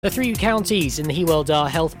The three counties in the Hywel Dda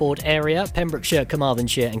Health Board area, Pembrokeshire,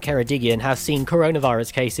 Carmarthenshire and Ceredigion, have seen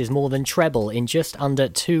coronavirus cases more than treble in just under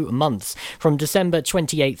 2 months. From December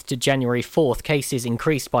 28th to January 4th, cases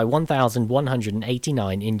increased by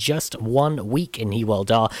 1,189 in just 1 week in Hywel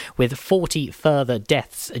Dda, with 40 further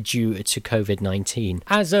deaths due to COVID-19.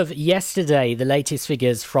 As of yesterday, the latest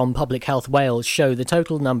figures from Public Health Wales show the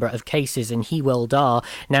total number of cases in Hywel Dda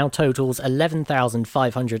now totals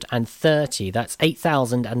 11,530. That's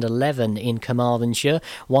 8,011 in Carmarthenshire,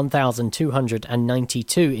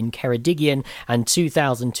 1,292 in Ceredigion and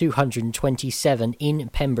 2,227 in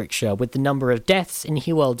Pembrokeshire, with the number of deaths in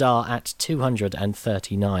Hywel Dda at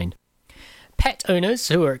 239. Pet owners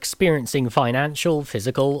who are experiencing financial,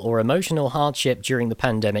 physical or emotional hardship during the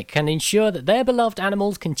pandemic can ensure that their beloved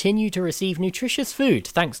animals continue to receive nutritious food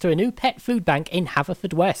thanks to a new pet food bank in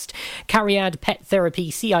Haverfordwest. Cariad Pet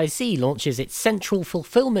Therapy CIC launches its central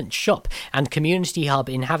fulfilment shop and community hub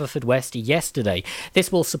in Haverfordwest yesterday.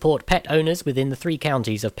 This will support pet owners within the three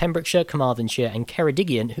counties of Pembrokeshire, Carmarthenshire and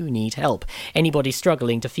Ceredigion who need help. Anybody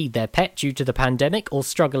struggling to feed their pet due to the pandemic or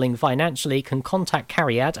struggling financially can contact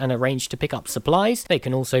Cariad and arrange to pick up supplies. They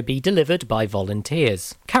can also be delivered by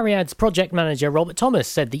volunteers. Cariad's project manager Robert Thomas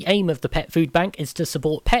said the aim of the pet food bank is to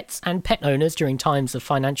support pets and pet owners during times of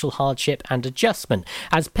financial hardship and adjustment.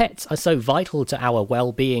 As pets are so vital to our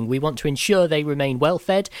well-being, we want to ensure they remain well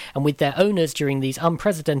fed and with their owners during these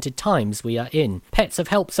unprecedented times we are in. Pets have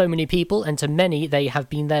helped so many people and to many they have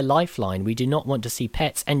been their lifeline. We do not want to see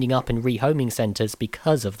pets ending up in rehoming centres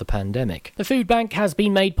because of the pandemic. The food bank has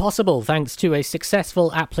been made possible thanks to a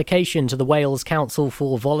successful application to the Wales Council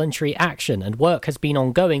for Voluntary Action, and work has been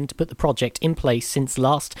ongoing to put the project in place since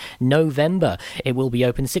last November. It will be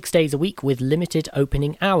open 6 days a week with limited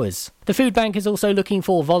opening hours. The food bank is also looking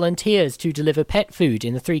for volunteers to deliver pet food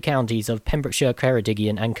in the three counties of Pembrokeshire,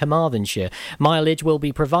 Ceredigion and Carmarthenshire. Mileage will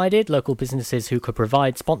be provided. Local businesses who could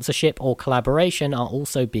provide sponsorship or collaboration are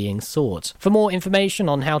also being sought. For more information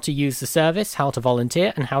on how to use the service, how to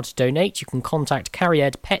volunteer and how to donate, you can contact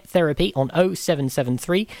Cariad Pet Therapy on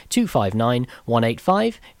 0773 259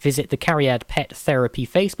 185, visit the Cariad Pet Therapy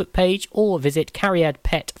Facebook page or visit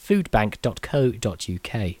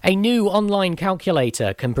cariadpetfoodbank.co.uk. A new online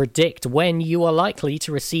calculator can predict when you are likely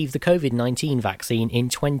to receive the COVID-19 vaccine in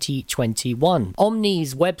 2021.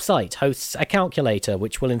 Omni's website hosts a calculator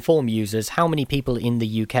which will inform users how many people in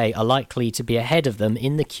the UK are likely to be ahead of them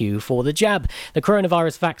in the queue for the jab. The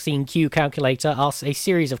coronavirus vaccine queue calculator asks a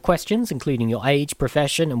series of questions including your age,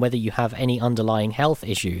 profession and whether you have any underlying health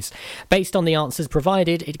issues. Based on the answers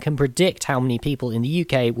provided, it can predict how many people in the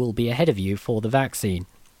UK will be ahead of you for the vaccine.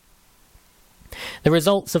 The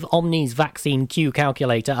results of Omni's vaccine queue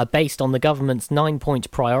calculator are based on the government's 9-point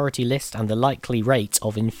priority list and the likely rate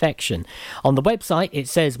of infection. On the website, it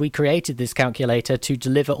says we created this calculator to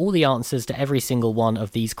deliver all the answers to every single one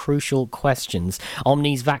of these crucial questions.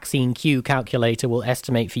 Omni's vaccine queue calculator will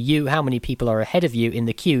estimate for you how many people are ahead of you in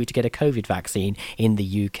the queue to get a COVID vaccine in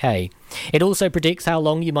the UK. It also predicts how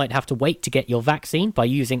long you might have to wait to get your vaccine. By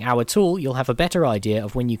using our tool, you'll have a better idea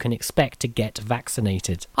of when you can expect to get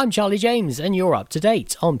vaccinated. I'm Charlie James, and you're up to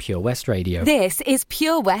date on Pure West Radio. This is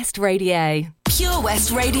Pure West Radio. Pure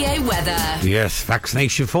West Radio weather. Yes,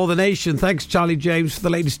 vaccination for the nation. Thanks, Charlie James, for the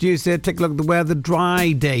latest news there. Take a look at the weather.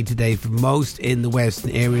 Dry day today for most in the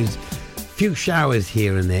western areas. Few showers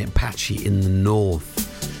here and there, patchy in the north.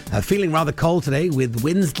 Feeling rather cold today with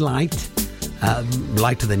winds light.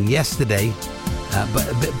 Lighter than yesterday, but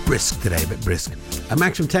a bit brisk today,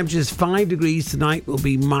 Maximum temperatures 5 degrees tonight, will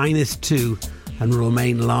be -2 and will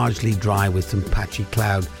remain largely dry with some patchy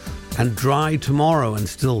cloud. And dry tomorrow and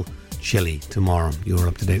still chilly tomorrow. You're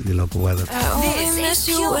up to date with your local weather. This is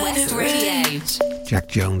Pure West Radio. Jack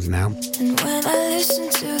Jones now. And when I listen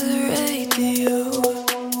to the radio,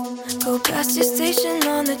 go past your station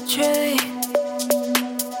on the train,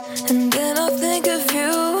 and then I'll think of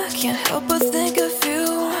you. Can't help but think of you.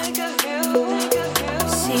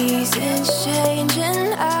 Seasons change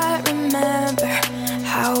and I remember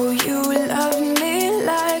how you loved me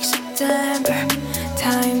like September.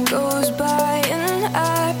 Time goes by and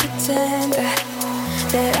I pretend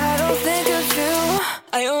that I don't think of you.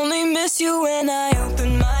 I only miss you when I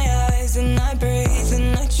open my eyes and I breathe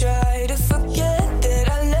and I try to forget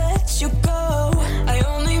that I let you go. I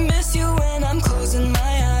only miss you when I'm closing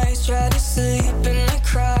my eyes, try to sleep and I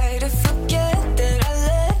cry to forget that I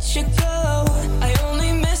let you go. I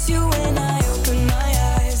only miss you when I open my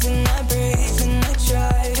eyes and I breathe and I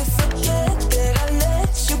try to forget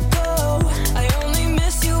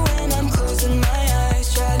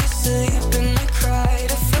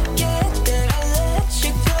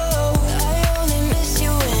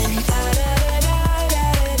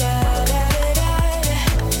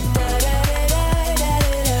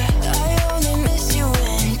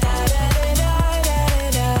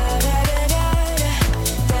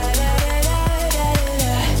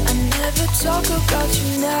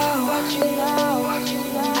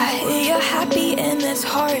it's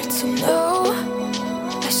hard to know.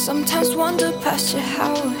 I sometimes wander past your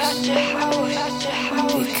house,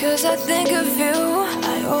 because I think of you,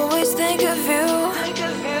 I always think of you.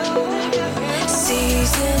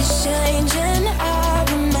 Seasons change and I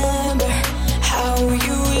remember how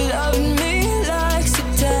you loved me like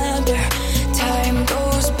September. Time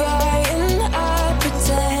goes by and I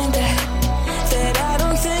pretend that I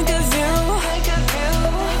don't think of you,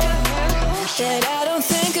 that I don't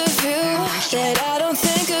think of you, that I don't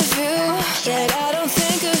think of you, that I don't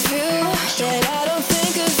think of you, that I don't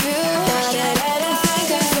think of you, that I don't think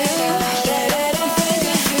of you, that I don't think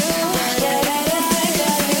of you, that I don't think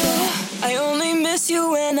of you. I only miss you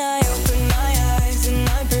when I open my eyes and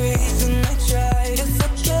I breathe and I try to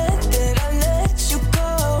forget that I let you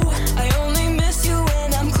go. I only miss you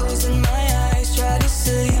when I'm closing my eyes, try to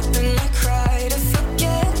sleep and I cry to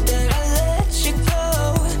forget that I let you go.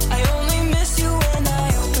 I only miss you when I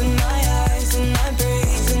open my eyes and I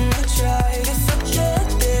breathe and I try to forget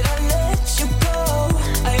that I let you go.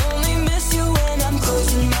 I only miss you when I'm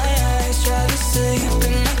closing my eyes, try to sleep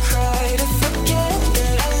and I cry to forget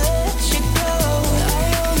that I let you go. I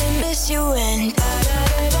only miss you when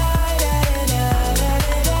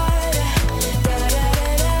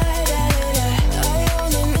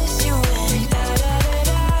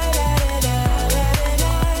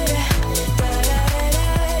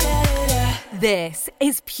This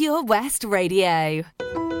is Pure West Radio.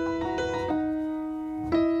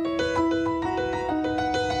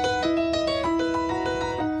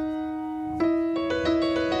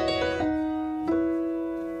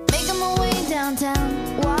 Making my way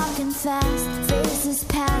downtown, walking fast, faces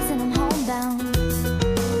pass and I'm homebound.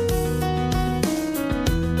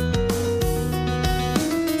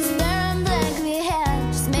 Staring blankly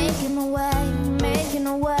ahead, just making my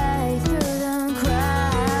way through the crowd.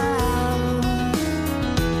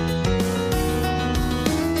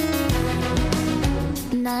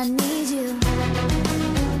 And I need you,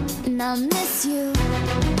 and I miss you,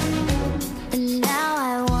 and now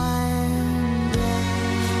I wonder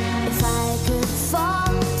if I could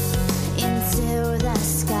fall into the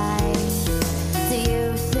sky. Do you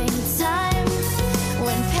think time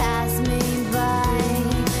went past me by?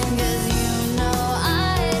 'Cause you know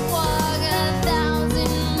I'd walk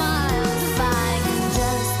 1,000 miles if I could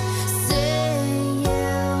just see you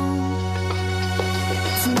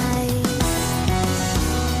tonight.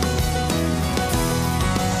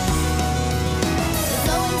 There's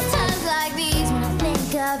always times like these when I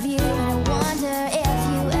think of you, and I wonder if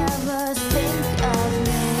you ever think of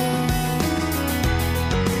me.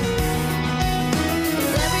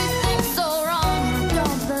 'Cause everything's so wrong, and I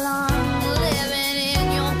don't belong, living in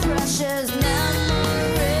your precious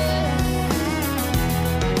memory.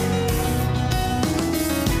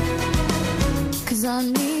 'Cause I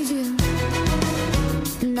need you,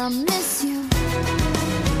 and I miss you,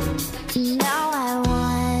 and now I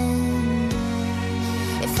wonder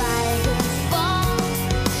if I could fall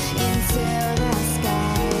into the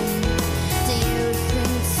sky. Do you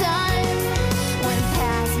think time went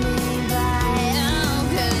past me by? Oh,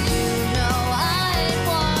 'cause you know I'd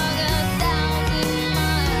walk 1,000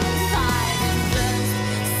 miles if I could just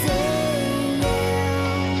see you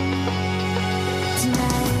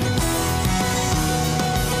tonight.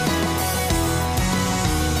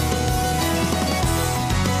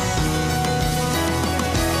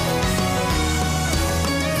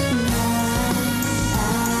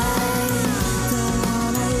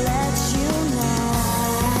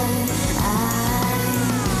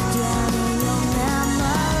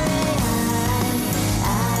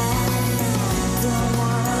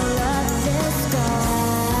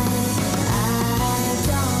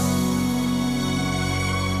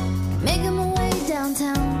 Making my way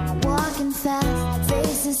downtown, walking fast,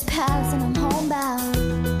 faces pass and I'm homebound.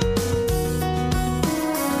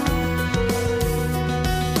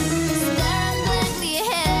 Staring blankly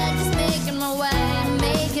ahead, just making my way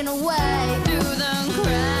through the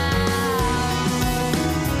crowd.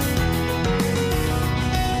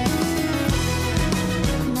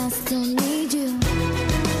 And I still need you,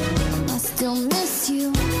 I still miss you,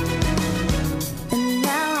 and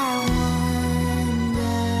now I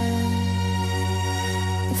wonder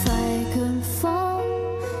if I could fall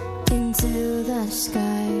into the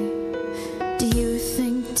sky.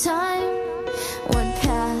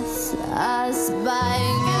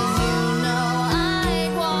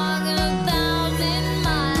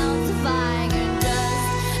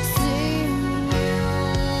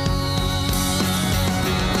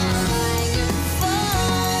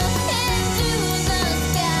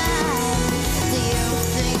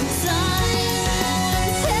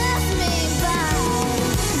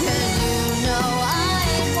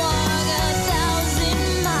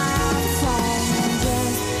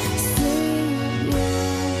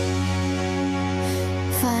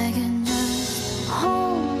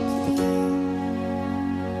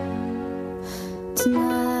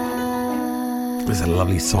 tonight. It's a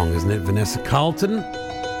lovely song, isn't it? Vanessa Carlton.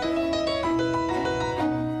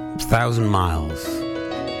 1,000 Miles.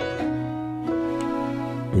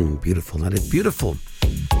 Beautiful, that is beautiful.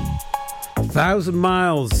 1,000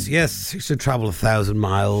 miles. Yes, I used to travel 1,000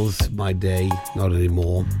 miles my day. Not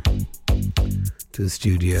anymore. To the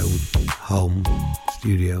studio, home.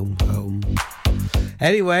 Studio, home.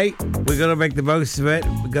 Anyway, we're going to make the most of it.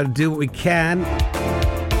 We've got to do what we can.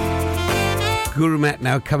 Guru Met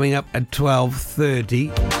now coming up at 12:30.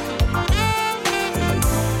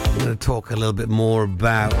 We're going to talk a little bit more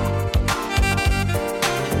about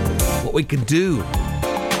what we can do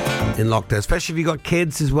in lockdown, especially if you've got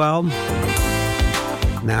kids as well.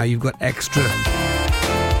 Now you've got extra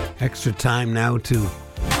time now to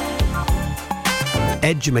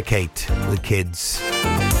educate the kids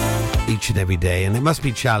each and every day, and it must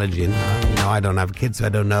be challenging. I don't have kids, so I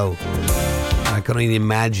don't know. I can only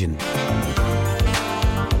imagine.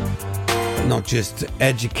 Not just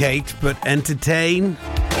educate, but entertain.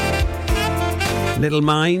 Little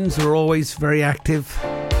minds are always very active.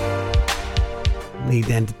 Need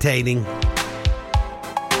entertaining.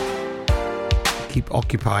 Keep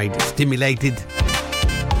occupied, stimulated.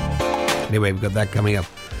 Anyway, we've got that coming up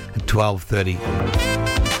at 12:30.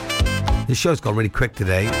 This show's gone really quick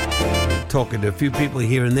today. Talking to a few people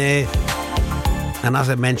here and there. And as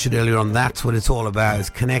I mentioned earlier on, that's what it's all about, is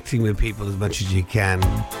connecting with people as much as you can.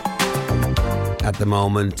 At the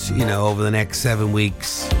moment, over the next 7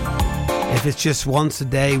 weeks. If it's just once a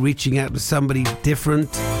day, reaching out to somebody different.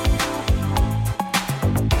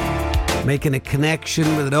 Making a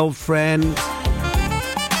connection with an old friend.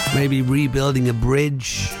 Maybe rebuilding a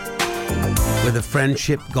bridge with a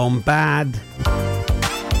friendship gone bad.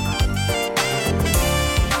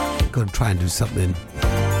 Got to try and do something.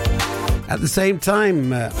 At the same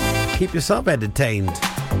time, keep yourself entertained.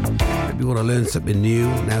 Maybe you want to learn something new.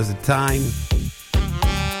 Now's the time.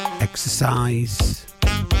 Exercise.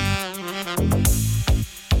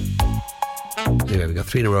 Anyway, we've got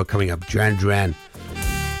 3 in a row coming up. Duran Duran,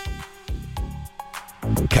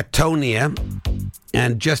 Catatonia,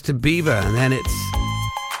 and Justin Bieber. And then it's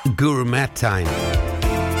Guru Mat time.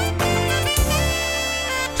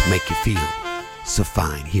 To make you feel so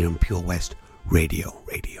fine here on Pure West Radio.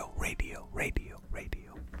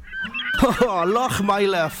 Oh,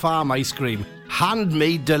 Lochmeyler Farm Ice Cream.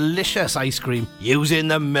 Handmade delicious ice cream using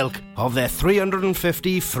the milk of their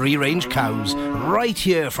 350 free-range cows right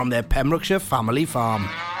here from their Pembrokeshire family farm.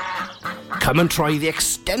 Come and try the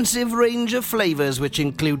extensive range of flavours which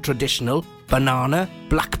include traditional, banana,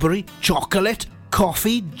 blackberry, chocolate,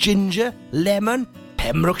 coffee, ginger, lemon,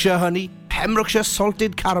 Pembrokeshire honey, Pembrokeshire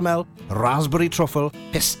salted caramel, raspberry truffle,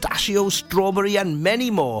 pistachio, strawberry and many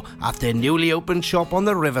more at their newly opened shop on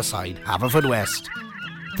the Riverside, Haverfordwest.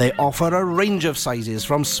 They offer a range of sizes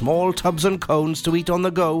from small tubs and cones to eat on the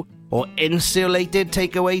go or insulated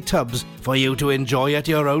takeaway tubs for you to enjoy at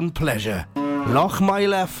your own pleasure.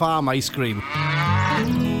 Lochmeyler Farm Ice Cream.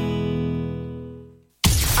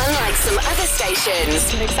 Unlike some other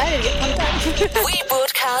stations, I'm excited to get pumped up. we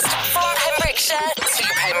broadcast from Pembrokeshire to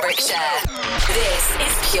Pembrokeshire. This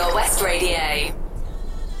is Pure West Radio.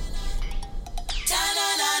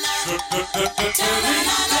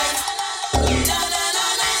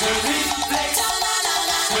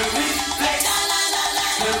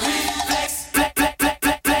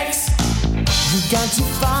 You got too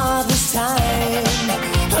far this time,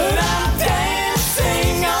 but I'm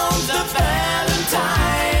dancing on the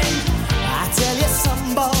Valentine. I tell you,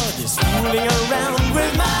 somebody's fooling around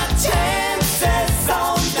with my chances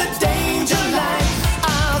on the danger line.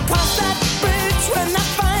 I'll cross that bridge when I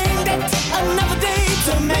find it. Another day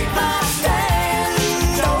to make my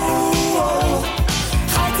stand. Oh,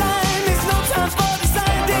 high time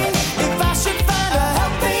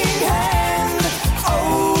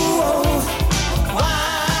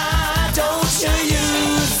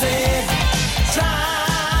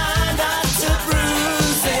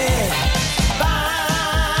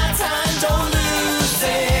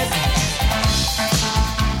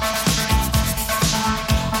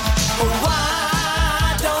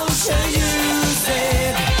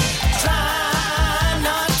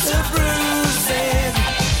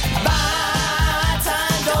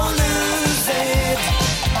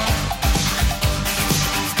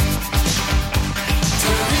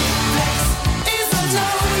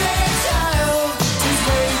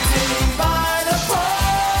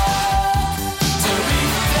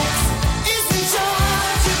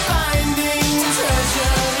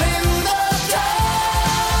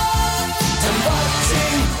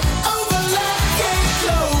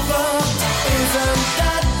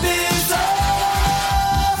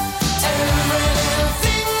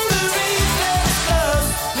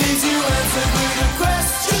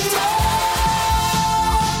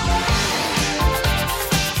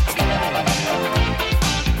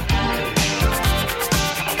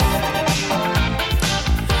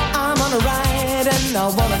and I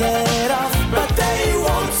wanna get off, but they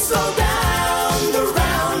won't slow down the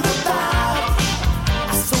roundabout.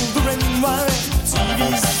 I sold the ring wire,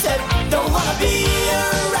 TV set, don't wanna be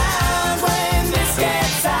around when this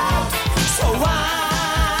gets out. So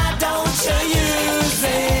why don't you use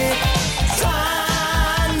it?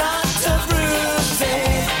 Try not to bruise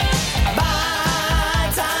it. Buy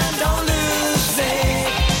time, don't lose it.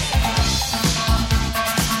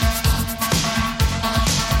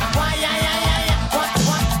 Why, yeah, yeah, yeah, yeah.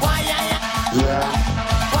 Why, yeah, yeah.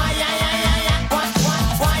 Why, yeah, yeah, yeah, yeah.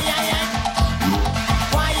 Why, yeah, yeah.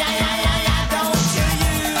 Why, yeah, yeah, yeah, yeah. Don't you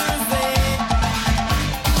use it.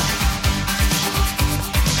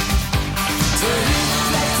 To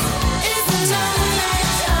reflex is an only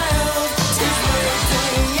child. She's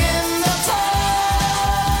waiting in the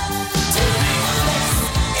fall. To reflex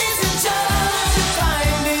is in charge of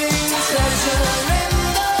finding treasure in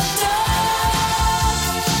the dark.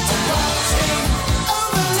 To watching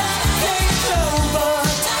overlapping clover,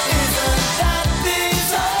 isn't that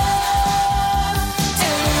bizarre?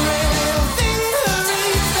 Everything her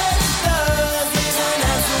reflex does is an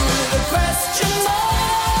answer with a question mark.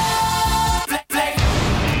 Fleck, fleck.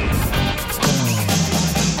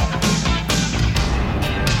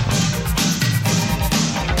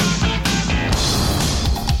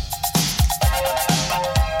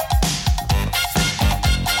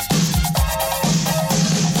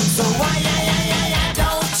 So why, yeah, yeah, yeah, yeah,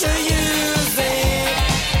 don't you use it?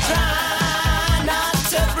 Try not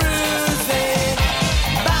to bruise it.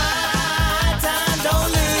 Buy time, don't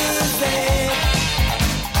lose it.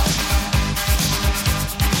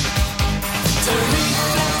 To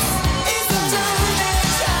reflex is a lonely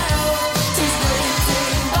child. She's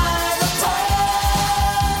waiting by the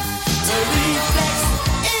pole. To reflex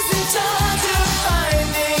is in charge of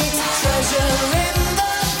finding treasure in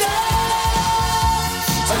the dark.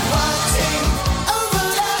 And watching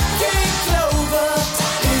overlooking clover,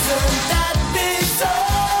 isn't that bizarre?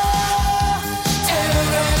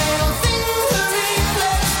 Everything the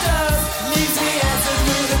reflex does leaves me answered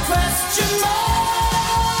with a question mark.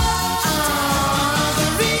 The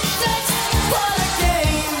reflex, what a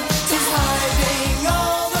game, is hiding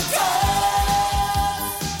all the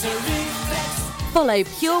cards. The reflex. Follow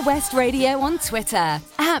Pure West Radio on Twitter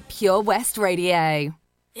at Pure West Radio.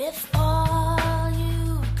 If all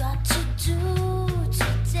you've got to do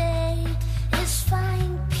today is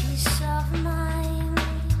find peace of mind,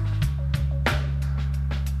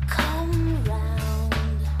 come round,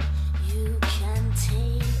 you can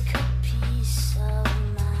take a piece of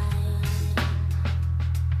mine.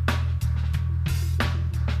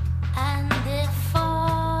 And if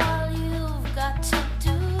all you've got to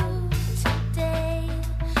do today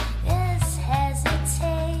is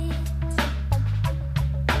hesitate,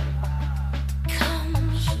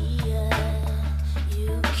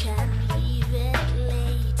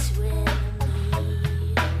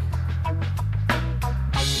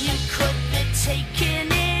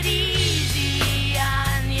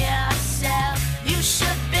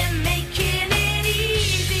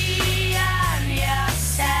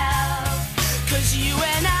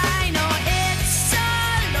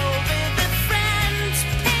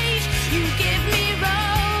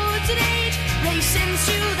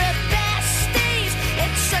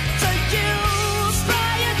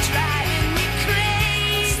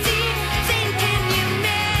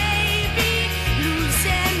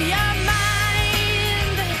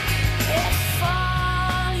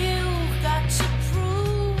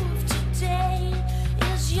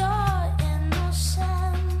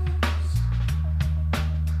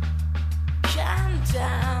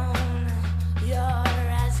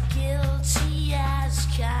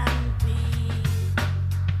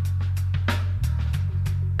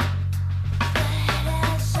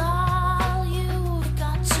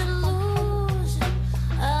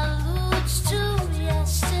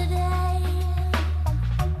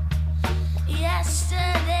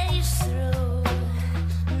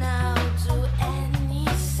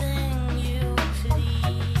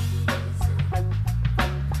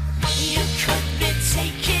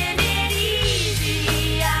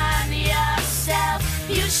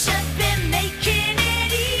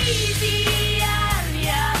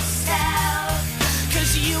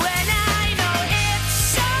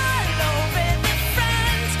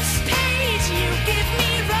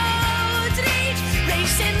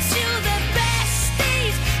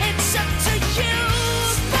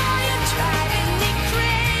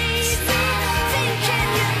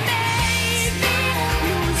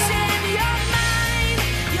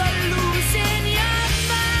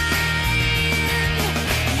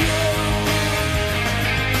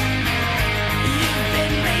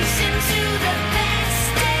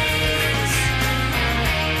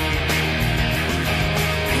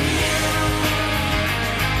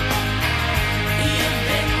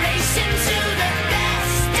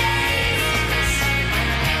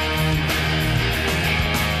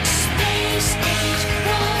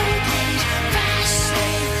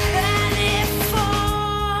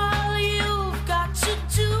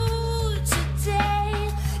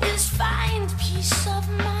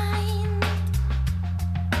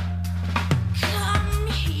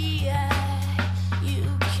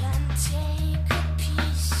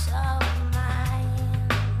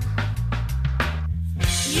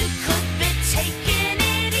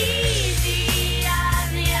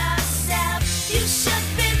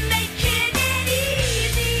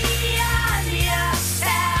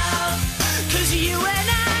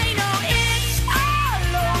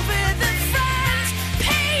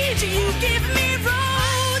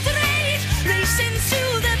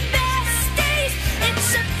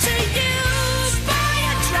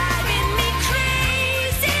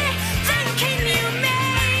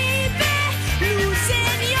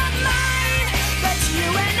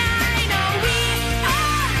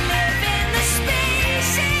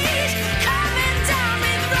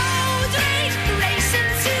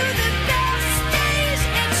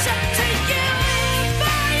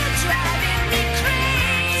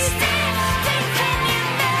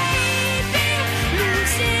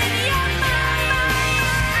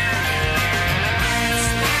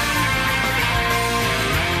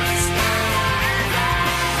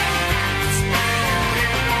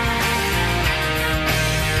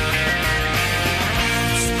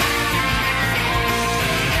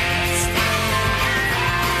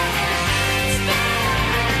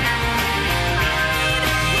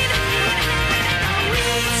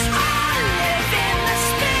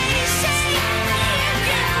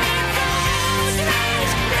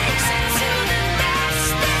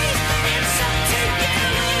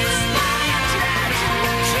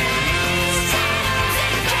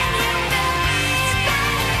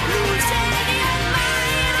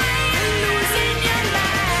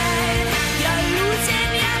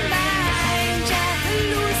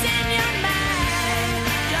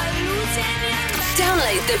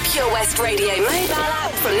 Pure West Radio mobile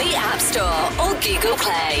app from the App Store or Google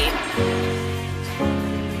Play.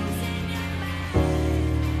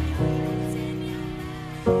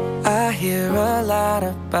 I hear a lot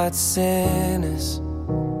about sinners.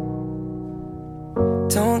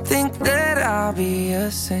 Don't think that I'll be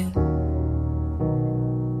a saint,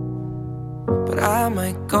 but I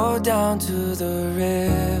might go down to the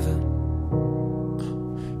river.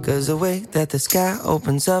 'Cause the way that the sky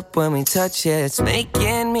opens up when we touch it, it's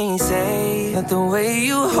making me say that the way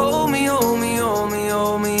you hold me, hold me, hold me,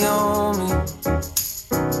 hold me, hold me,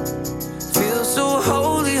 feels so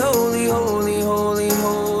holy, holy, holy, holy,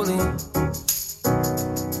 holy.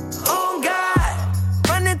 Oh God,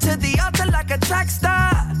 running to the altar like a track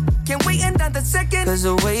star. Can't wait another second. 'Cause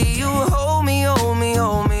the way you hold me, hold me,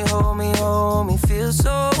 hold me, hold me, hold me, feels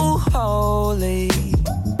so holy.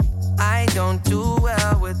 I don't do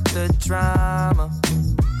well with the drama,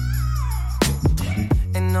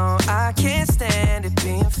 and no, I can't stand it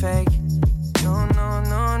being fake. No, no,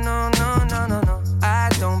 no, no, no, no, no, no. I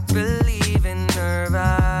don't believe in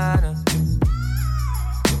Nirvana,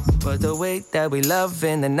 but the way that we love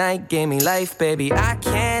in the night gave me life, baby. I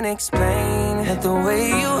can't explain it. The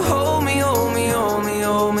way you hold me, hold me, hold me,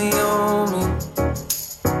 hold me, hold me,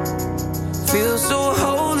 feels so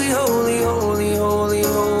holy, holy, holy, holy,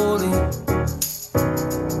 holy.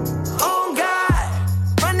 Oh God,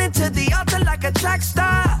 running to the altar like a track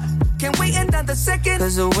star. Can't wait another second.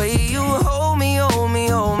 'Cause the way you hold me, hold me,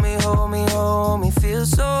 hold me, hold me, hold me, feels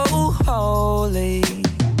so holy.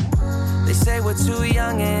 They say we're too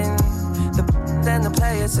young and then the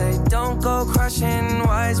players say don't go crushing.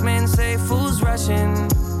 Wise men say fools rushing,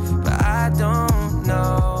 but I don't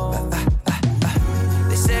know.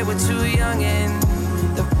 They say we're too young and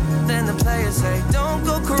then the players say don't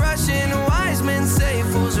go crushing. Wise men say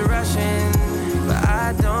fools are rushing, but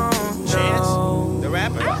I don't know. Chance, the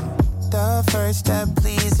rapper. The first that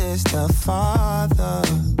pleases the Father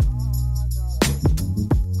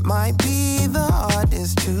might be the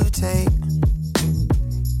hardest to take.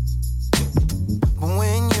 But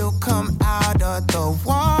when you come out of the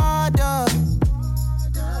water,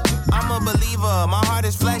 I'm a believer, my heart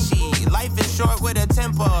is fleshy. Life is short with a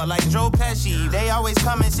temper, like Joe Pesci. They always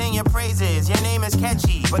come and sing your praises, your name is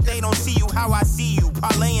catchy, but they don't see you how I see you,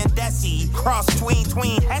 Parlay and Desi. Cross tween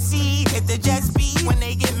Hesse, hit the jet speed. When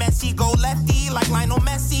they get messy, go lefty, like Lionel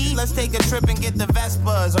Messi. Let's take a trip and get the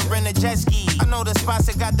Vespas or rent a jet ski. I know the spots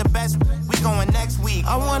that got the best, we going next week.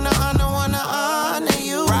 I wanna honor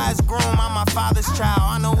you. Rise groom, I'm my father's child.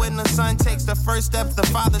 I know when the son takes the first step, the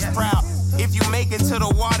father's proud. If you make it to the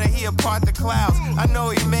water, he'll part the clouds. I know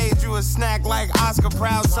he made you a snack like Oscar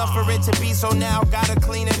Proud. Suffer it to be, so now gotta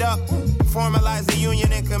clean it up. Formalize the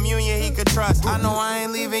union and communion he could trust. I know I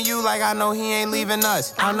ain't leaving you like I know he ain't leaving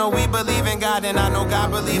us. I know we believe in God and I know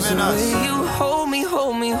God believes in us. The way you hold me,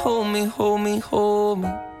 hold me, hold me, hold me, hold me,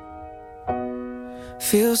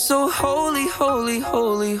 feel so holy, holy,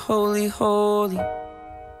 holy, holy, holy.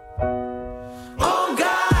 Oh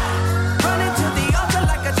God, running to the altar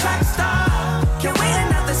like a track star. Can't wait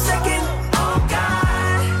another second. Oh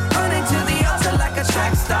God, running to the altar like a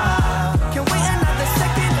track star. Can't wait another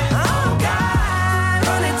second. Oh God,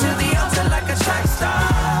 running to the altar like a track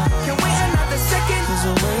star. Can't wait another second. 'Cause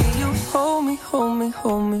the way you hold me, hold me,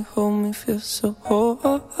 hold me, hold me, feels so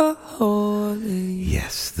holy.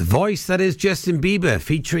 Yes, the voice that is Justin Bieber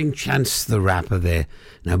featuring Chance the Rapper there.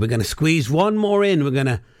 Now we're going to squeeze one more in. We're going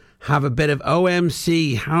to have a bit of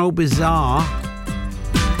OMC, How Bizarre.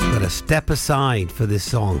 Got to step aside for this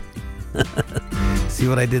song. See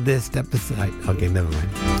what I did there? Step aside. Okay, never mind.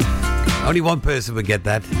 Only one person would get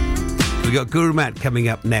that. We got Guru Matt coming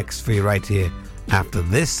up next for you right here after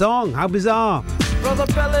this song, How Bizarre. Brother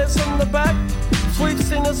Bellas in the back, sweet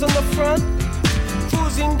singers in the front,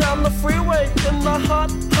 cruising down the freeway in the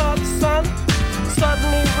hot, hot sun.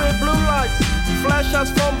 Suddenly red blue lights, flash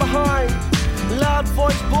us from behind. Loud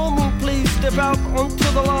voice booming, please step out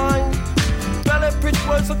onto the line. Ballet bridge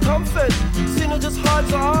words of comfort, Cena just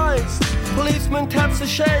hides her eyes. Policeman taps the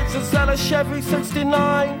shades, is that a Chevy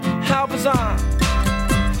 69? How bizarre.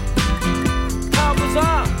 How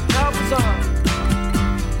bizarre, how bizarre.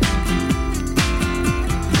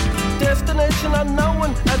 Destination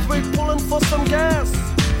unknown as we're pulling for some gas.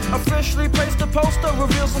 Officially placed a poster,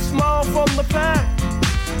 reveals a smile from the pack.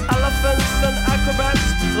 Elephants and acrobats,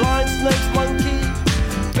 lion, snakes, monkey.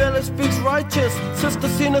 Billy speaks righteous, Sister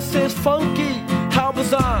Cena says funky. How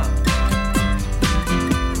bizarre.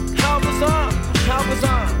 How bizarre, how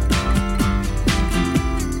bizarre.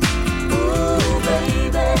 Ooh,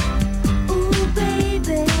 baby,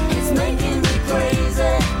 it's making me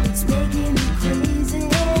crazy. It's making me crazy.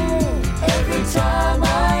 Every time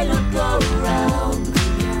I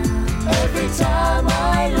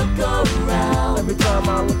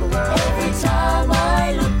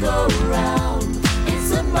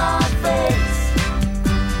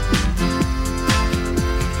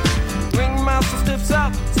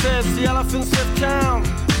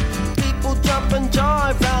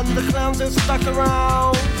the clowns are stuck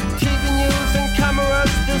around. TV news and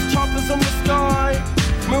cameras, there's choppers in the sky.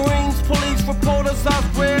 Marines, police, reporters ask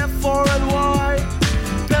where, for and why.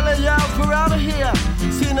 Billy yells, we're out of here.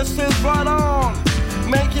 Cena says right on.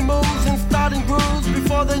 Making moves and starting grooves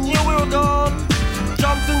before they knew we were gone.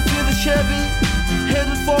 Jumped into the Chevy,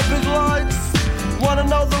 headed for big lights. Wanna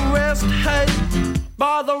know the rest? Hey,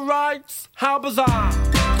 by the rights, how bizarre.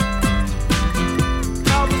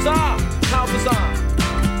 How bizarre, how bizarre.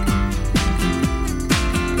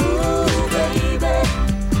 Ooh, baby,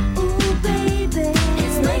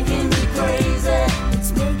 it's making me crazy.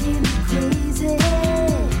 It's making me crazy.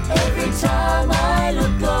 Every time I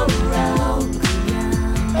look around.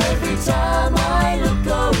 Every time I look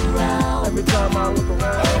around. Every time I look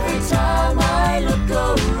around. Every time I look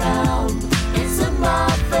around. It's in my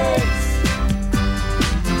face.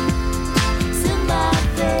 It's in my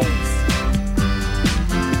face.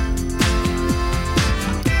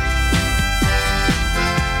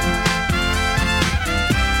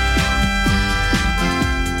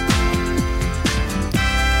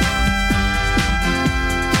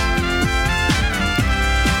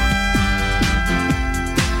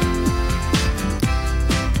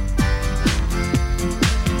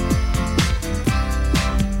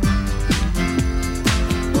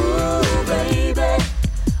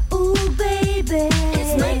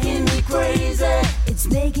 It's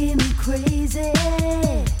making me crazy.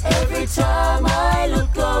 Every time I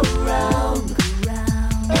look around.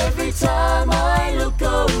 Every time I look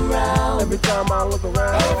around. Every time I look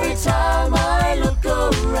around. Every time I look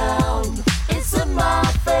around. It's in my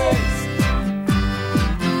face.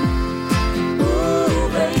 Ooh,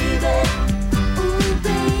 baby. Ooh,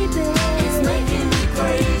 baby. It's making me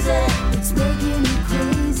crazy. It's making me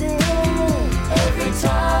crazy. Every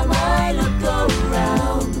time I look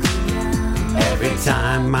around. Every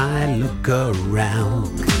time I look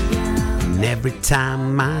around. And every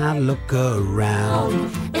time I look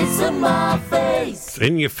around. It's in my face. It's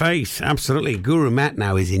in your face, absolutely. Guru Matt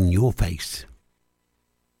now is in your face.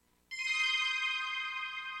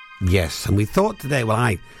 Yes, and we thought today, well,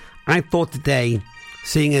 I thought today,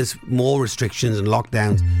 seeing as more restrictions and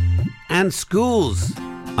lockdowns and schools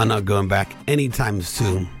are not going back anytime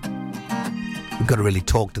soon, we've got to really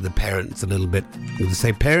talk to the parents a little bit. To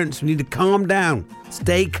say, parents, we need to calm down.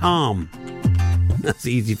 Stay calm. That's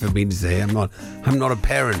easy for me to say. I'm not a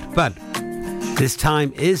parent, but this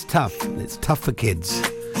time is tough. It's tough for kids.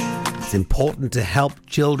 It's important to help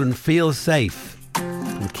children feel safe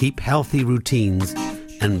and keep healthy routines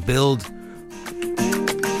and build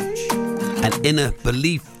an inner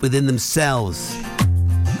belief within themselves.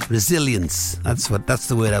 Resilience. That's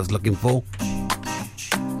the word I was looking for.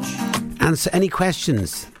 Answer any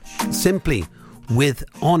questions simply with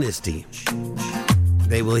honesty.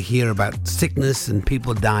 They will hear about sickness and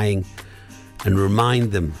people dying and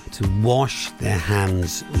remind them to wash their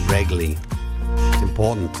hands regularly. It's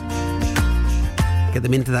important. Get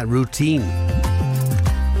them into that routine.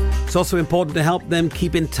 It's also important to help them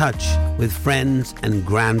keep in touch with friends and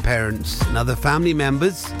grandparents and other family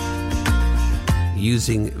members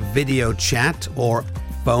using video chat or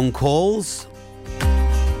phone calls.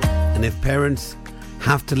 And if parents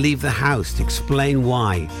have to leave the house, to explain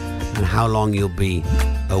why and how long you'll be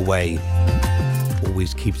away.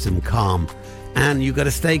 Always keeps them calm. And you've got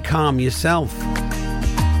to stay calm yourself.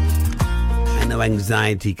 I know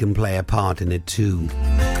anxiety can play a part in it too.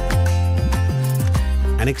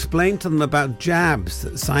 And explain to them about jabs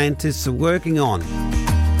that scientists are working on.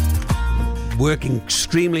 Working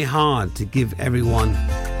extremely hard to give everyone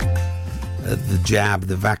the jab,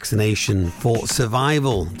 the vaccination for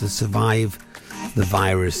survival, to survive the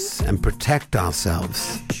virus and protect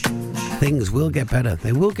ourselves. Things will get better.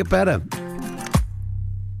 They will get better.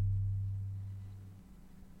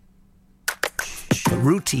 But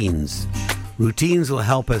routines will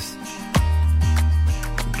help us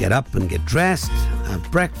get up and get dressed, have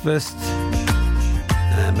breakfast,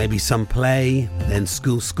 maybe some play, then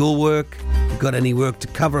schoolwork. If you've got any work to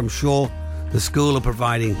cover, I'm sure the school are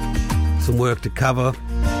providing some work to cover.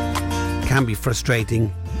 Can be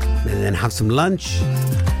frustrating. And then have some lunch,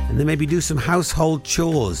 and then maybe do some household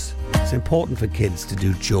chores. It's important for kids to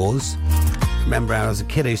do chores. Remember, as a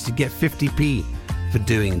kid, I used to get 50p for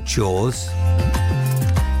doing chores. I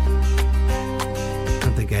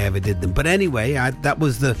don't think I ever did them. But anyway, that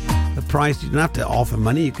was the price. You don't have to offer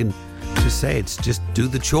money. You can just say it's just do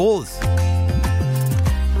the chores.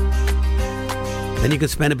 Then you can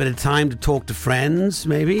spend a bit of time to talk to friends,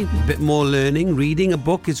 maybe. A bit more learning. Reading a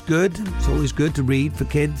book is good. It's always good to read for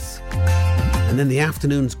kids. And then the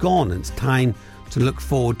afternoon's gone. It's time to look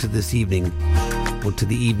forward to this evening or to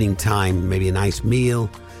the evening time. Maybe a nice meal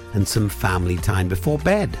and some family time before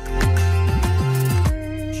bed.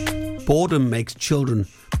 Boredom makes children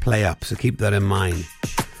play up, so keep that in mind.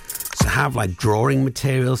 So have like drawing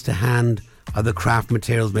materials to hand, other craft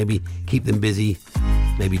materials, maybe keep them busy,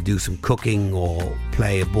 maybe do some cooking or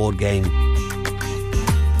play a board game.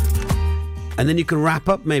 And then you can wrap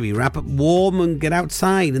up warm and get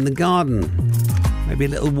outside in the garden, maybe a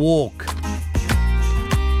little walk.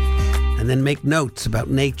 And then make notes about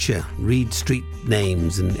nature, read street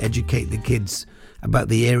names and educate the kids about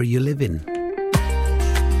the area you live in.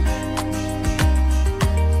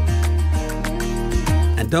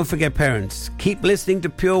 And don't forget, parents, keep listening to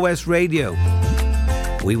Pure West Radio.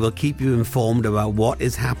 We will keep you informed about what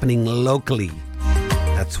is happening locally.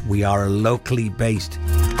 We are a locally based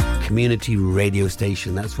community radio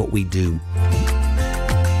station. That's what we do.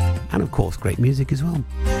 And of course, great music as well.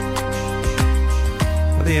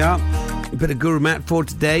 Well, there you are. A bit of Guru Matt for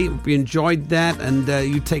today. Hope you enjoyed that, and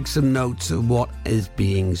you take some notes of what is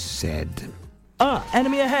being said.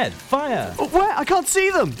 Enemy ahead. Fire. Oh, where? I can't see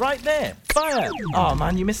them. Right there. Fire. Oh,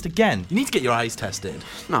 man, you missed again. You need to get your eyes tested.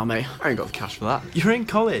 Nah, mate, I ain't got the cash for that. You're in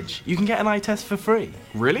college. You can get an eye test for free.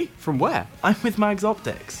 Really? From where? I'm with Mags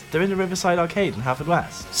Optics. They're in the Riverside Arcade in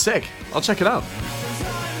Haverfordwest. Sick. I'll check it out.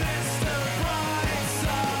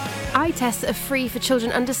 Eye tests are free for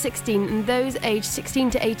children under 16 and those aged 16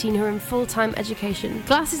 to 18 who are in full-time education.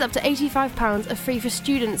 Glasses up to £85 are free for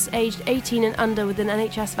students aged 18 and under with an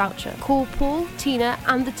NHS voucher. Call Paul, Tina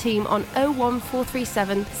and the team on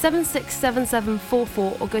 01437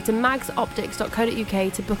 767744 or go to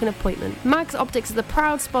magsoptics.co.uk to book an appointment. Mags Optics are the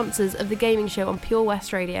proud sponsors of the gaming show on Pure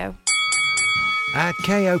West Radio. At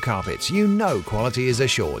KO Carpets, you know quality is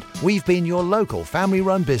assured. We've been your local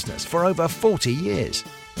family-run business for over 40 years.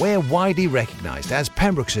 We're widely recognised as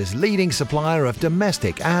Pembroke's leading supplier of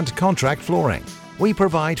domestic and contract flooring. We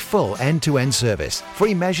provide full end-to-end service,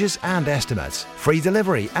 free measures and estimates, free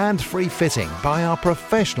delivery and free fitting by our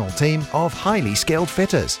professional team of highly skilled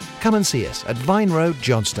fitters. Come and see us at Vine Road,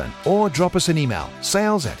 Johnston, or drop us an email,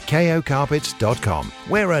 sales@kocarpets.com.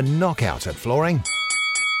 We're a knockout at flooring.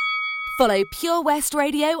 Follow Pure West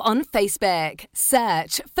Radio on Facebook.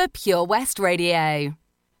 Search for Pure West Radio.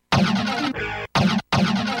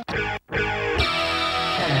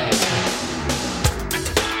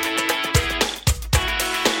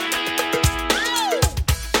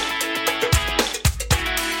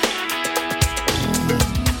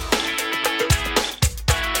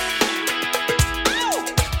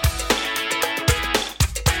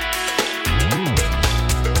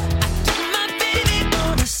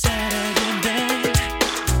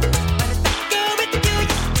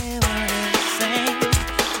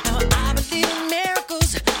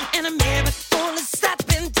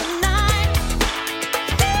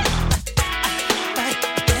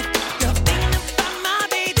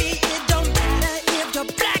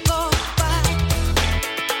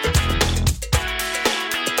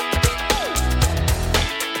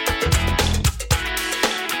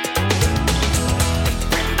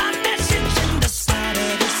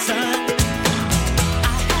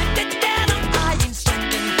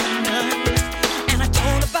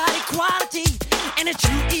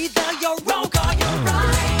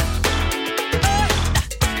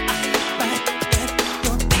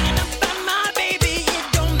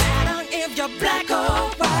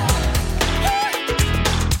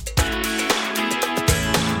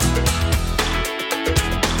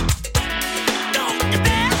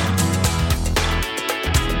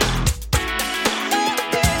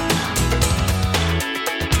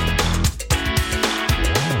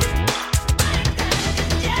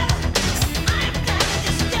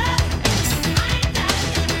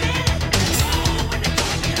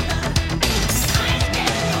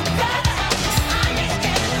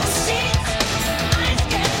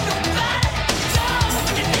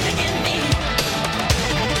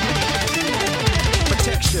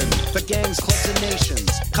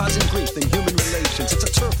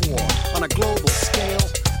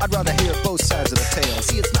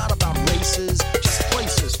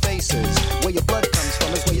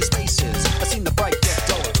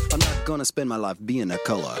 Spend my life being a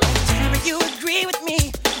color. Tell me you agree with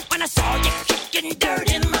me when I saw you kicking dirt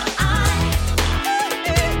in my eye.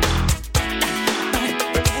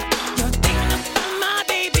 You're thinking about my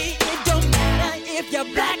baby. It don't matter if you're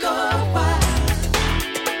black or white.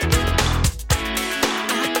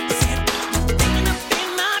 I said you're thinking about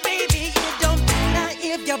my baby. It don't matter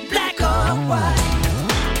if you're black or white.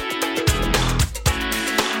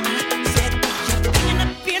 I said you're thinking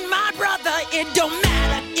about my brother. It don't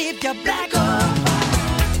matter if you're black or white.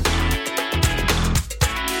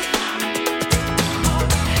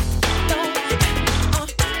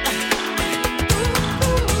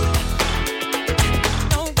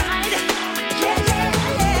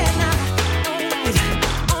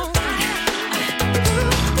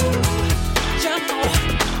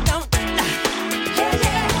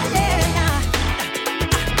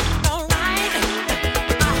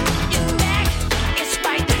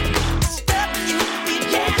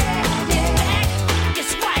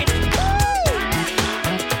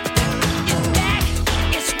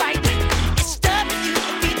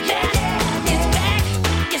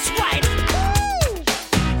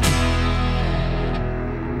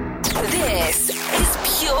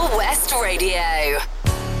 Radio.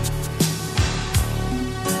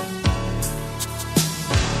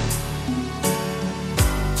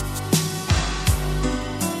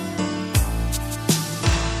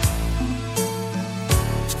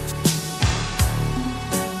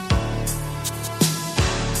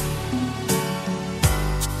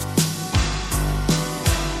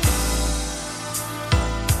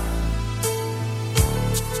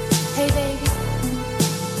 Hey baby,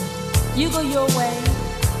 you go your way,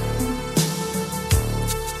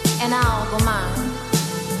 and I'll go mine.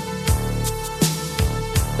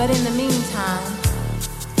 But in the meantime,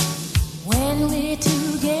 when we're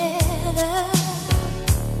together,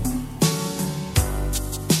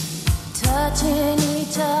 touching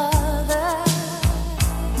each other,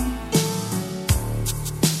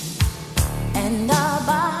 and our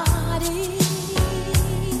bodies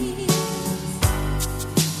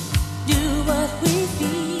do what we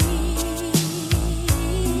feel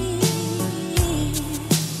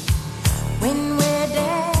when we're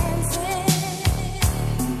dancing,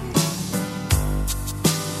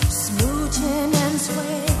 smooching and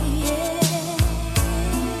swaying,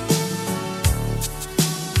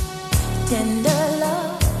 tender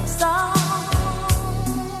love song,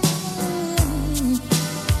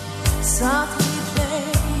 softly playing.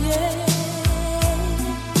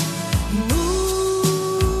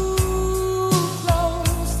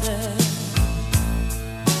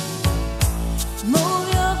 Move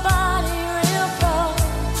your body real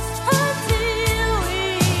close until we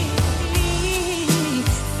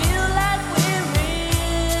feel like we're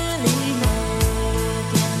really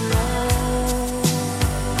making love.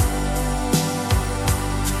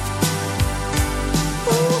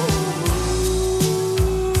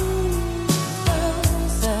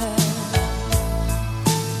 Closer.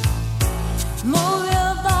 Move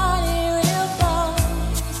your body real close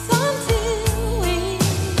until we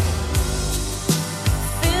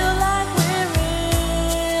feel like we're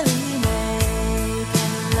really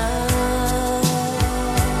making love.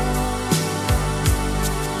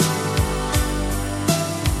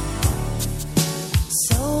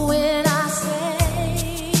 So when I say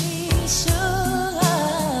sugar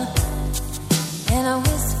and I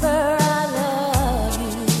whisper I love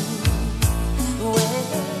you, well,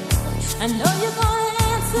 I know you're gonna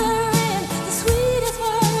answer in the sweetest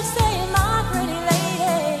words, saying, my pretty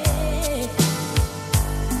lady,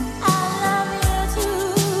 I love you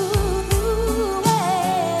too.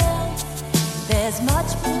 Well, there's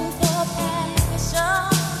much room for passion.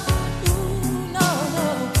 Ooh, no, no,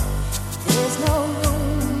 there's no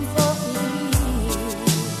room for fears.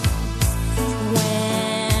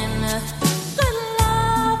 When good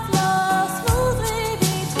love flows smoothly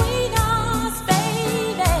between us,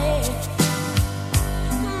 baby,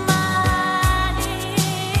 my dear,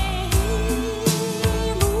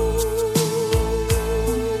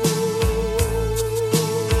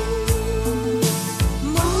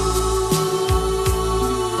 move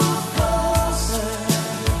closer,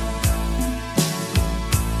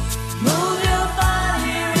 move your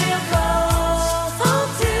body real close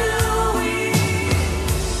until we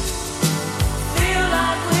feel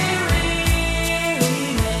like we're really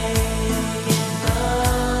making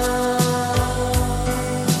love.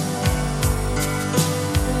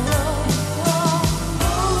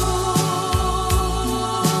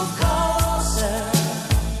 Move closer,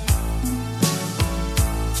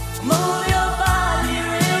 move your body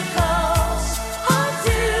real close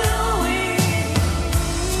until we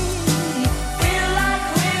feel like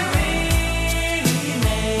we're really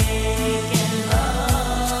making love.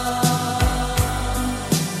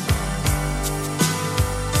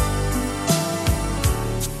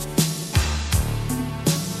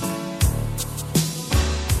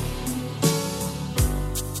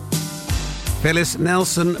 Phyllis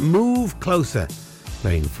Nelson, Move Closer,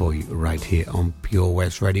 playing for you right here on Pure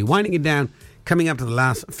West Radio. Winding it down, coming up to the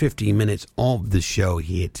last 15 minutes of the show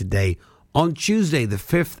here today. On Tuesday, the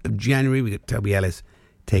 5th of January, we got Toby Ellis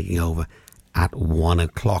taking over at 1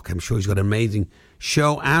 o'clock. I'm sure he's got an amazing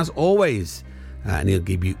show as always, and he'll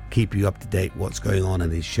keep you up to date what's going on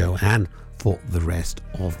in his show and for the rest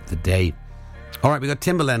of the day. All right, we got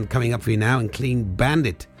Timberland coming up for you now and Clean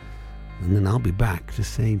Bandit. And then I'll be back to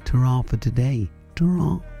say ta-ra for today.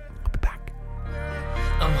 Ta-ra.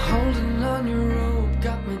 I'm holding on your rope,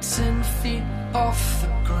 got me 10 feet off the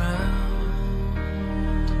ground.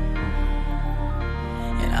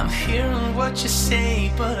 And I'm hearing what you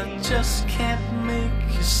say, but I just can't make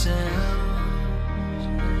a sound.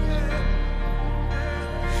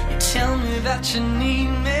 You tell me that you need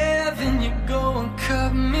me, then you go and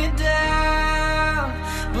cut me down.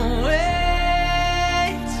 But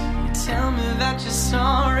wait, you tell me that you're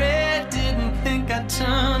sorry, did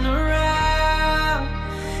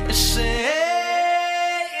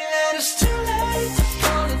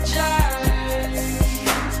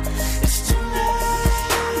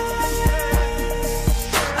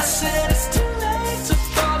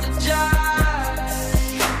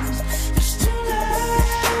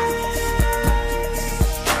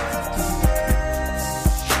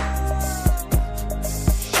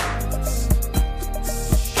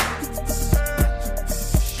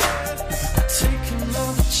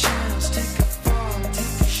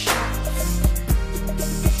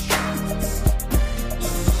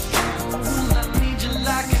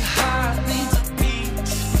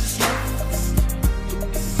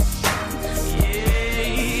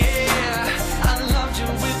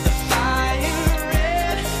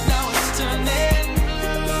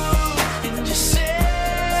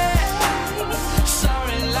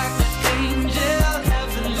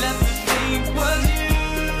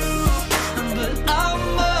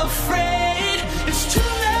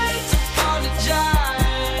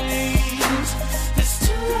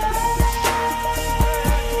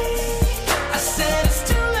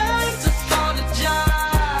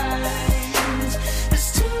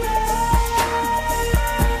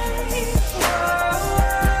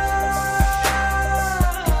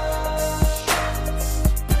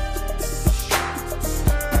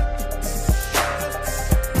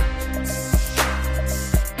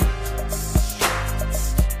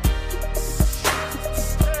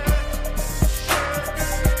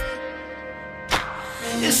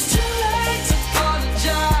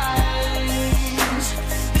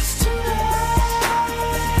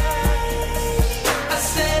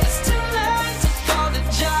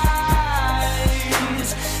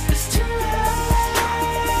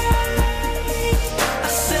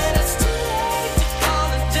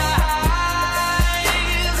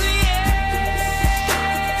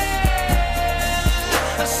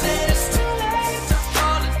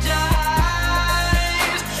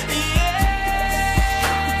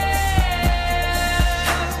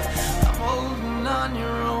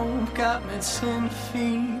 10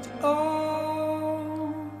 feet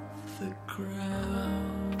off the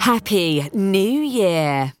ground. Happy New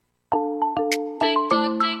Year.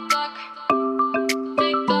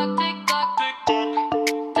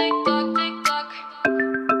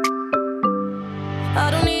 I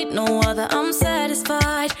don't need no other, I'm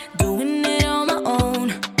satisfied doing it on my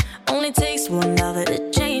own. Only takes one lover to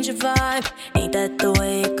change your vibe. Ain't that the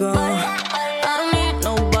way it goes? I don't need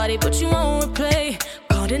nobody, but you won't replay.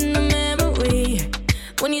 Caught in the memory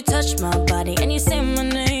when you touch my body and you say my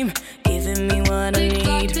name, giving me what I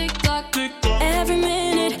need. Every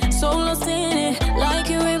minute, so lost in it, like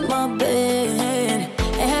you're in my bed.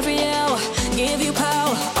 Every hour, give you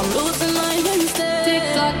power, I'm losing my instead.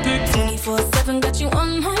 24/7, got you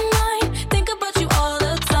on my mind. Think about you all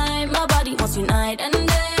the time. My body wants you night and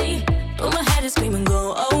day, but my head is screaming,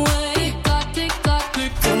 go away.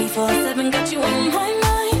 24/7, got you on my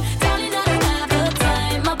mind. Darling, I don't have the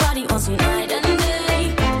time. My body wants you night and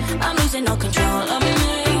day. I'm losing all control of me.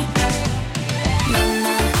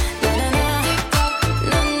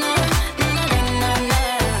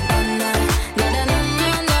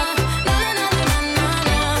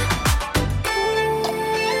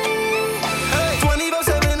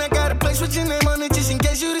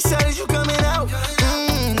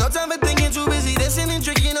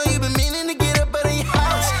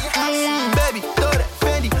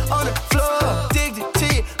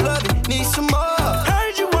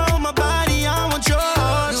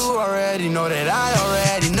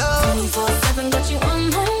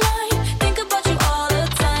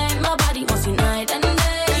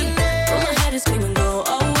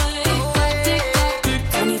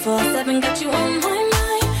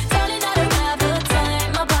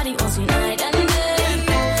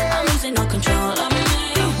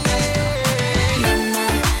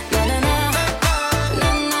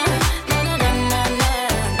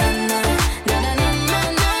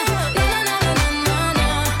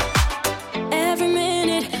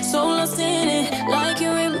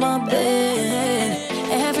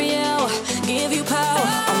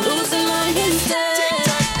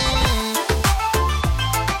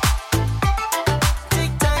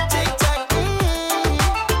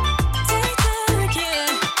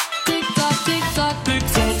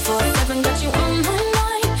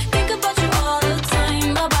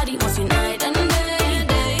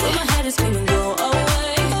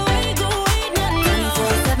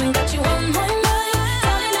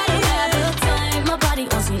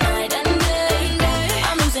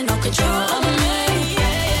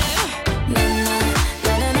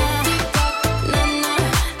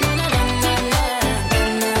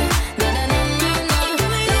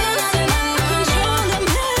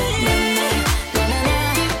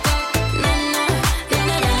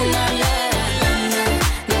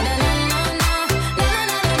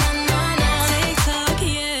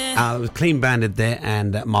 Clean Bandit there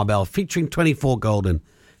and Marbell featuring 24 Golden,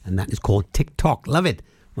 and that is called TikTok. Love it.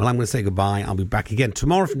 Well, I'm going to say goodbye. I'll be back again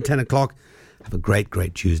tomorrow from 10 o'clock. Have a great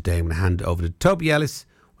Tuesday. I'm going to hand it over to Toby Ellis.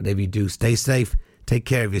 Whatever you do, stay safe. Take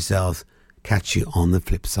care of yourselves. Catch you on the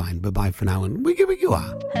flip side. Bye-bye for now, and wiggy wiggy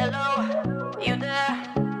wah. Hello, you there?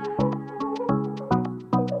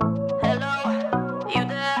 Hello, you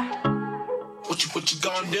there? What you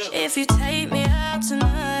gonna do? If you take me out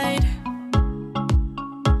tonight,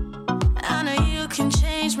 I know you can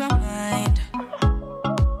change my mind.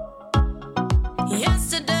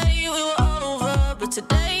 Yesterday we were over, but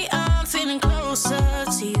today I'm feeling closer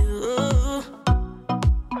to you.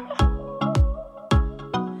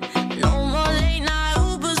 No more late night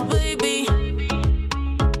Ubers, baby.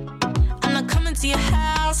 I'm not coming to your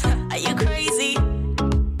house. Are you crazy?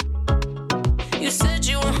 You said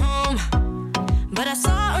you were home, but I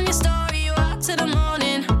saw on your story you out till the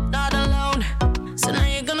morning, not alone. So now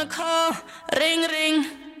you're gonna call, ring ring.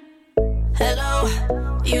 Hello,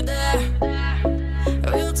 you there?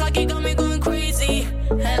 Real talk, you got me going crazy.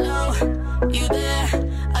 Hello, you there?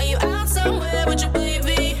 Are you out somewhere with your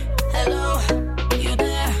baby? Hello, you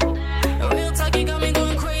there? Real talk, you got me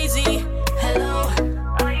going crazy. Hello,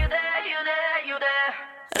 are you there? You there? You there?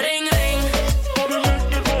 Ring ring.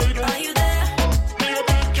 Are you there?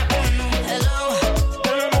 Hello.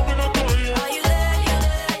 Are you there? You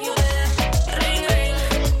there? You there? Ring ring.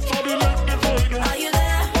 Are you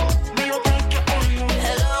there?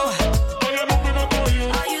 Hello.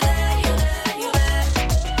 Are you there? You there? You there?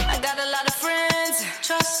 I got a lot of friends.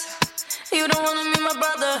 Trust. You don't wanna meet my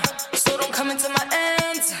brother, so don't come into my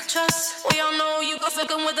ends. Trust. We all know you go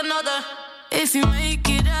fucking with another. If you make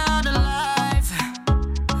it out alive,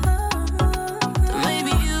 then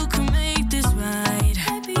maybe you can make this right.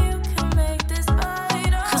 Maybe you can make this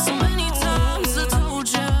right. 'Cause so many times I told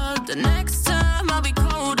you the next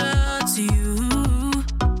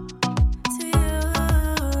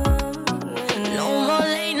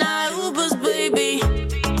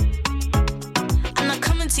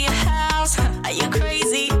to your house. Are you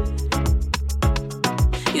crazy?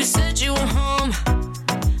 You said you were home,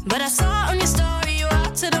 but I saw on your story you were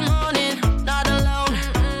out till the morning, not alone.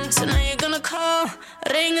 So now you're gonna call,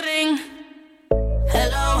 ring, ring.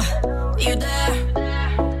 Hello, you there?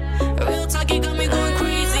 Real talk, you got me going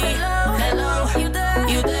crazy. Hello, you there?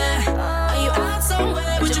 You there? Are you out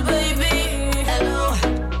somewhere with your baby? Hello,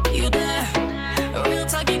 you there? Real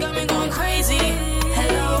talk, you got me going crazy.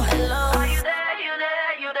 Hello, hello. Are you there? You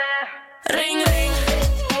there? You there? Ring, ring.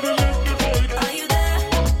 Are you there?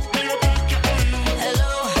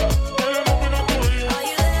 Hello. Are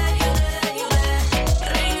you there? You there? You there?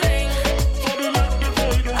 Ring, ring.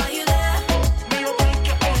 Are you there?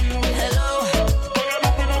 Hello.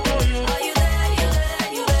 Are you there? You there?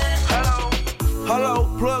 You there? Hello,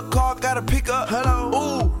 plug call, gotta pick up. Hello.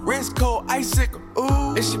 Ooh, wrist cold, icicle.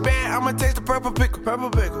 Ooh, if she bad, I'ma taste the purple pickle. Purple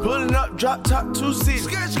pickle. Pulling up, drop top, 2 seats.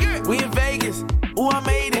 We in Vegas. Ooh, I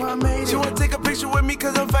made it. She wanna take a picture with me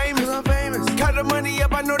cause I'm famous. Count the money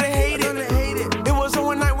up, I know they hate it. It was on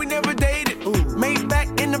one night, we never dated. Made back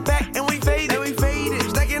in the back and we faded.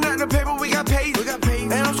 Stacking out the paper, we got paid.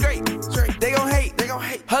 And I'm straight. They gon' hate.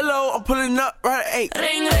 Hello, I'm pulling up right at 8.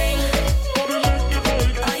 Ring, ring.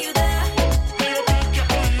 Are you there?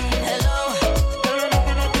 Hello.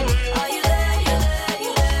 Are you there? You there?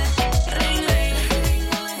 You there? Ring, ring.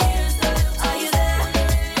 Are you there?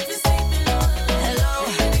 Hello.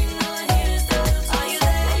 Are you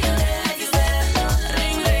there? You there? You there?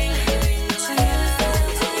 Ring, ring.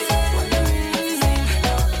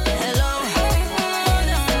 Hello.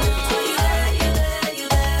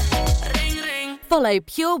 Follow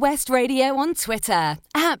Pure West Radio on Twitter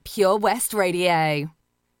at Pure West Radio.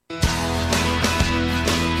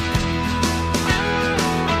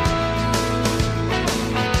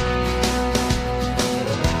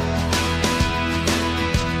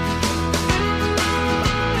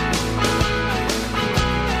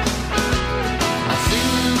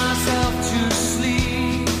 Sing myself to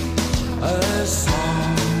sleep, a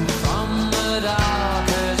song from the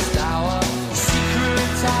darkest hour,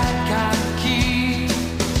 secret I can keep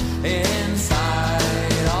inside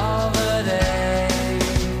of a day.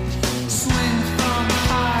 Swing from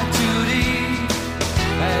high to deep,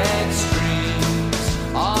 extremes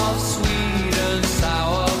of sweet and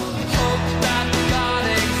sour. Hope that God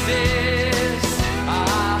exists. I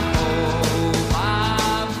hope, I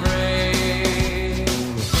pray.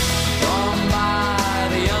 Gone by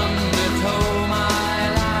the undertow, my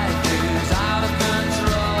life is out of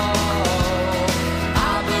control.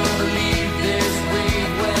 I believe this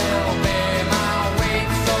wave will bear my weight,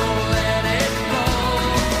 so let it go.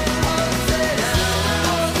 Oh, sit down,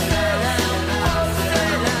 oh, sit down, oh,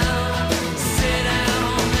 sit down. Sit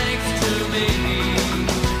down next to me.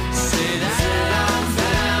 Sit down,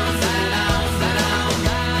 sit down, sit down, sit down,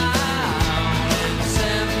 in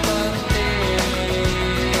sympathy.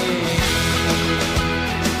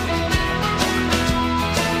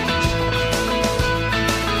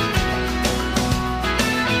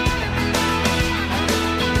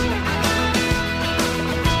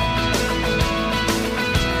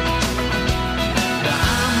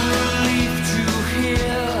 I'm relieved to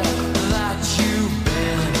hear that you've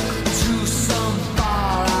been to some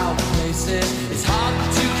far out places. It's hard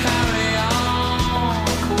to carry on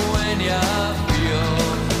when you feel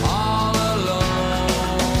all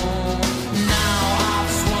alone. Now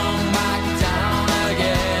I've swung back down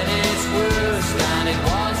again. It's worse than it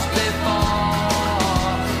was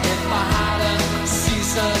before. If I hadn't seen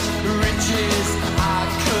such riches, I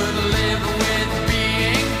could live with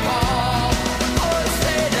being poor. Oh,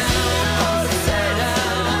 sit down, oh, sit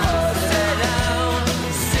down, oh, sit down.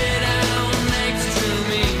 Sit down next to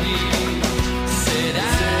me. Sit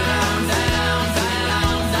down, down,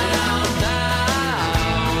 down, down, down,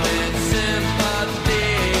 in sympathy.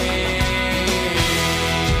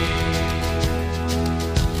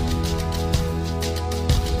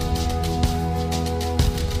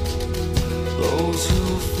 Those who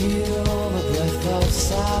feel the breath of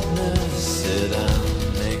sadness, sit down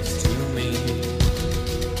next to me.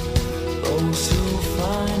 Those who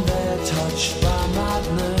find they're touched by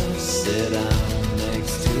madness, sit down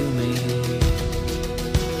next to me.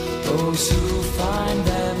 Those who find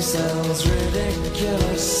themselves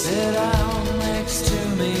ridiculous, sit down next to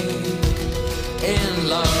me. In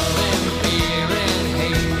love, in fear, in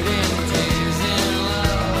hate, in tears. In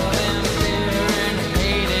love, in fear, in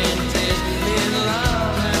hate, in tears. In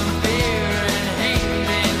love, in fear, in hate,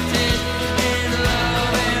 in tears. In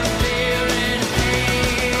love, in fear, in hate.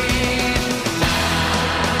 Down.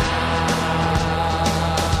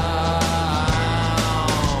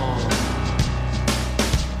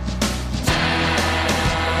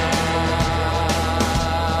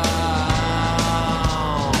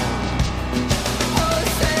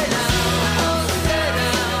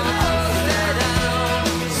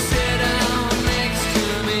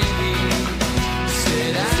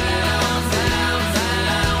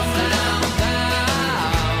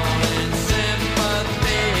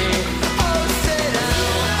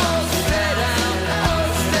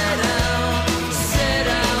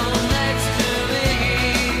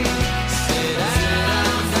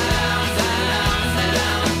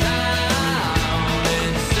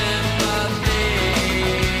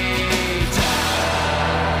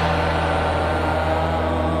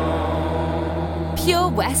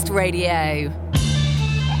 West Radio.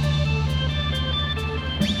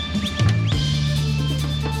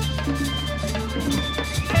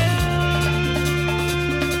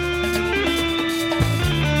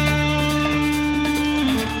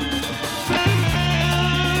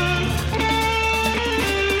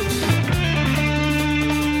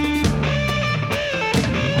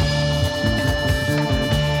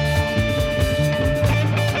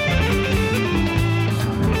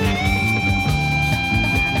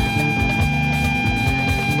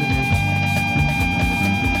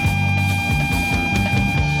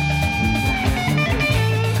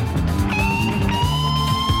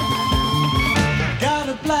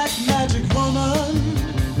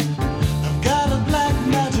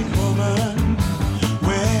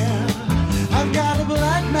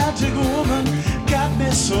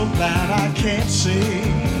 So bad I can't see.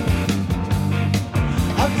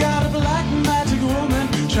 I've got a black magic woman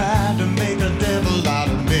trying to make a devil out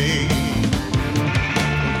of me.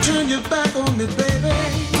 Turn your back on me, baby.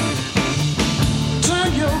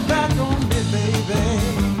 Turn your back on me, baby.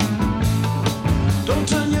 Don't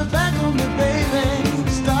turn your back on me, baby.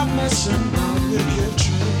 Stop messing around with your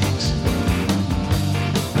tricks.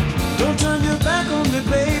 Don't turn your back on me,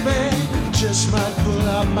 baby. Just might pull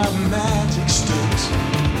out my magic sticks.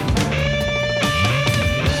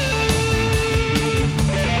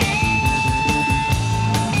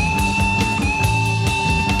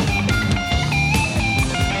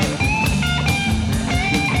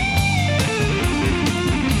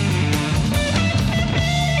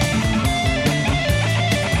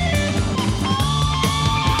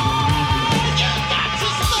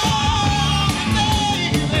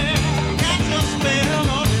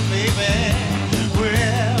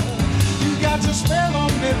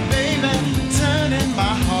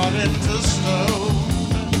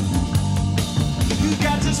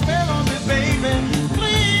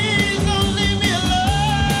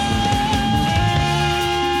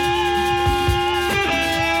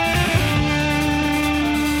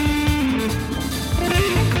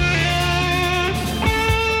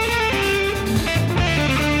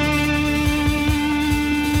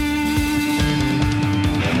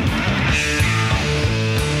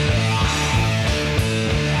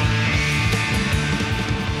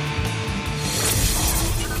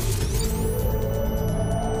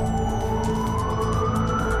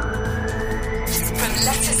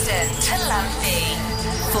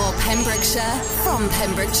 From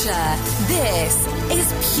Pembrokeshire, this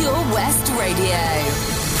is Pure West Radio.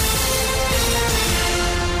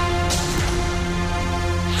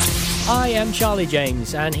 I am Charlie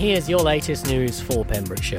James, and here's your latest news for Pembrokeshire.